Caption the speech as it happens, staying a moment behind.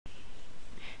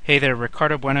Hey there,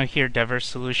 Ricardo Bueno here,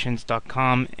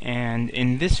 diversesolutions.com, and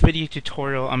in this video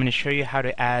tutorial I'm going to show you how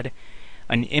to add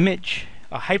an image,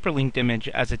 a hyperlinked image,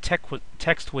 as a text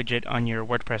widget on your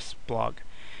WordPress blog.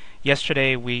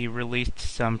 Yesterday we released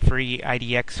some free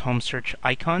IDX home search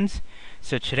icons,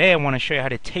 so today I want to show you how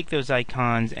to take those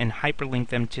icons and hyperlink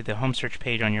them to the home search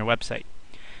page on your website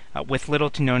with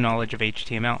little to no knowledge of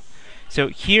HTML. So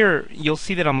here you'll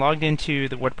see that I'm logged into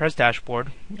the WordPress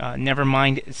dashboard. Never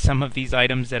mind some of these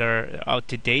items that are out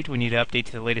to date. We need to update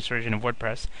to the latest version of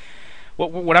WordPress.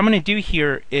 What I'm going to do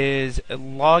here is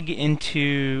log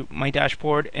into my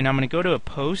dashboard, and I'm going to go to a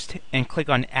post and click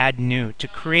on Add New to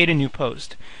create a new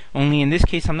post. Only in this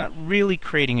case I'm not really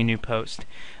creating a new post.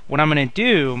 What I'm going to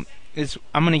do is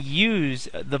I'm going to use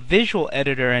the visual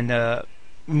editor and the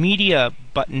media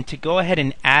button to go ahead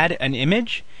and add an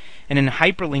image and then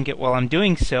hyperlink it while I'm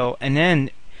doing so, and then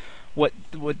what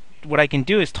I can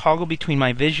do is toggle between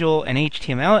my visual and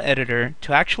HTML editor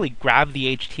to actually grab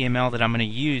the HTML that I'm going to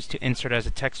use to insert as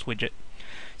a text widget.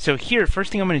 So here,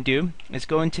 first thing I'm going to do is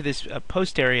go into this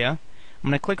post area. I'm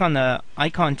going to click on the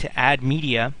icon to add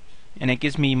media, and it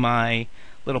gives me my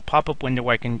little pop-up window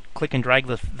where I can click and drag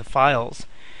the files.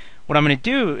 What I'm going to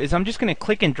do is I'm just going to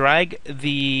click and drag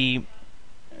the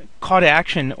call to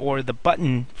action or the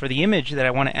button for the image that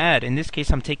I want to add. In this case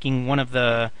I'm taking one of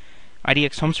the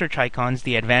IDX home search icons,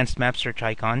 the advanced map search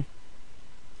icon,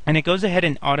 and it goes ahead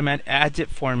and adds it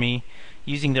for me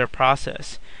using their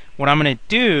process. What I'm going to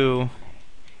do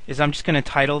is I'm just going to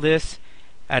title this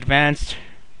Advanced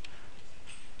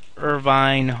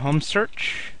Irvine Home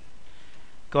Search.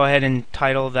 Go ahead and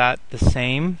title that the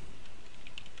same.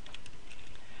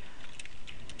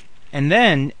 And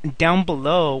then down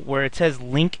below where it says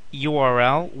link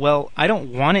URL, well, I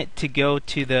don't want it to go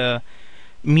to the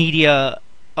media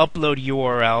upload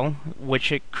URL,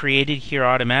 which it created here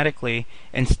automatically.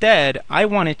 Instead, I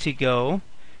want it to go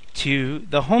to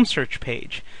the home search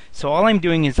page. So all I'm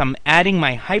doing is I'm adding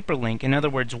my hyperlink, in other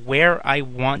words, where I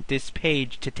want this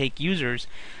page to take users.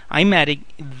 I'm adding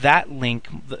that link.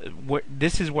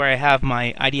 This is where I have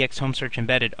my IDX home search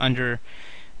embedded under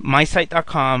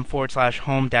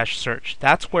mysite.com/home-search.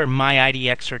 That's where my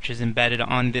IDX search is embedded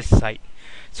on this site.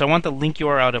 So I want the link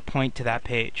URL to point to that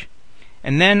page.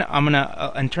 And then I'm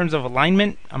gonna, in terms of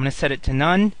alignment, I'm gonna set it to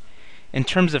none. In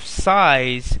terms of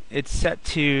size, it's set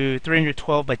to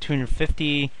 312 by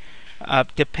 250.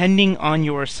 Depending on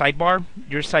your sidebar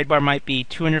might be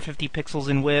 250 pixels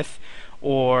in width,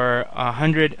 or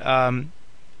 100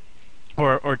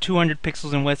 or 200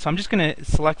 pixels in width. So I'm just going to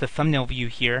select the thumbnail view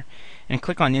here and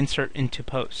click on Insert into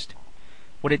Post.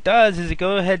 What it does is it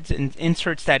goes ahead and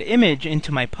inserts that image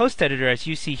into my post editor, as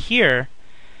you see here.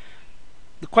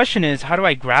 The question is, how do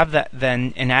I grab that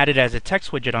then and add it as a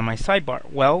text widget on my sidebar?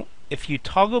 Well, if you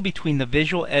toggle between the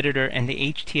visual editor and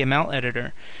the HTML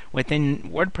editor within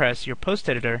WordPress, your post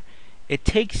editor, it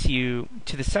takes you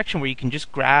to the section where you can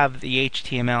just grab the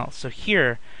HTML. So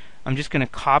here, I'm just going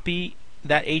to copy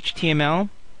that HTML.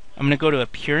 I'm going to go to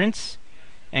Appearance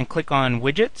and click on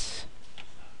Widgets.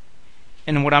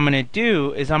 And what I'm going to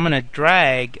do is I'm going to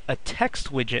drag a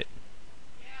text widget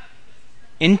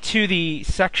into the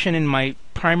section in my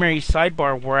primary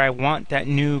sidebar where I want that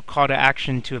new call to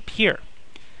action to appear.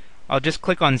 I'll just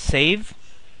click on Save,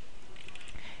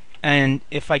 and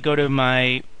if I go to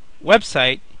my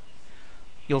website,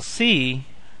 you'll see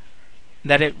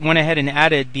that it went ahead and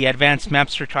added the advanced map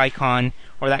search icon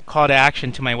or that call to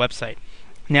action to my website.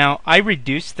 Now, I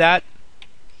reduced that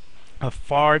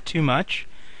far too much.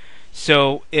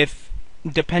 So if,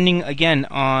 depending again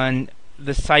on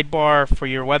the sidebar for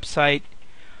your website,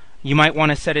 you might want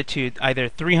to set it to either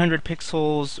 300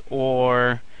 pixels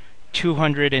or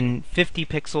 250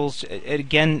 pixels.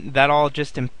 Again, that all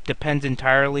just depends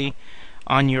entirely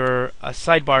on your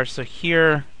sidebar. So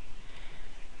here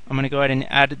I'm going to go ahead and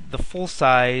add the full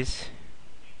size.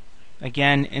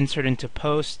 Again, insert into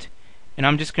post, and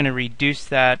I'm just going to reduce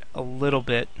that a little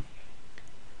bit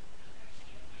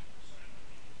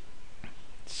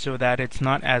so that it's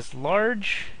not as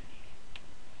large.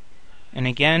 And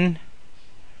again,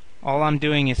 all I'm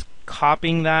doing is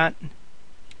copying that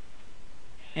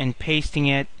and pasting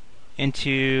it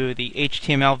into the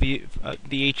HTML view,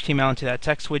 the HTML into that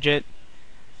text widget,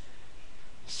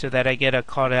 so that I get a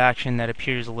call to action that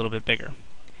appears a little bit bigger.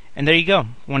 And there you go.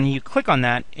 When you click on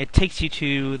that, it takes you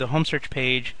to the home search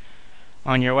page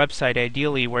on your website,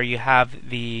 ideally where you have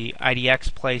the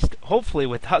IDX placed, hopefully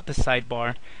without the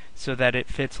sidebar, so that it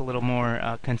fits a little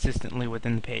more consistently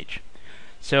within the page.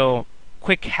 So,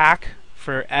 quick hack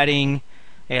for adding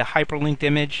a hyperlinked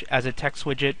image as a text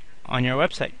widget on your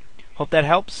website. Hope that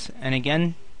helps, and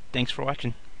again, thanks for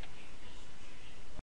watching.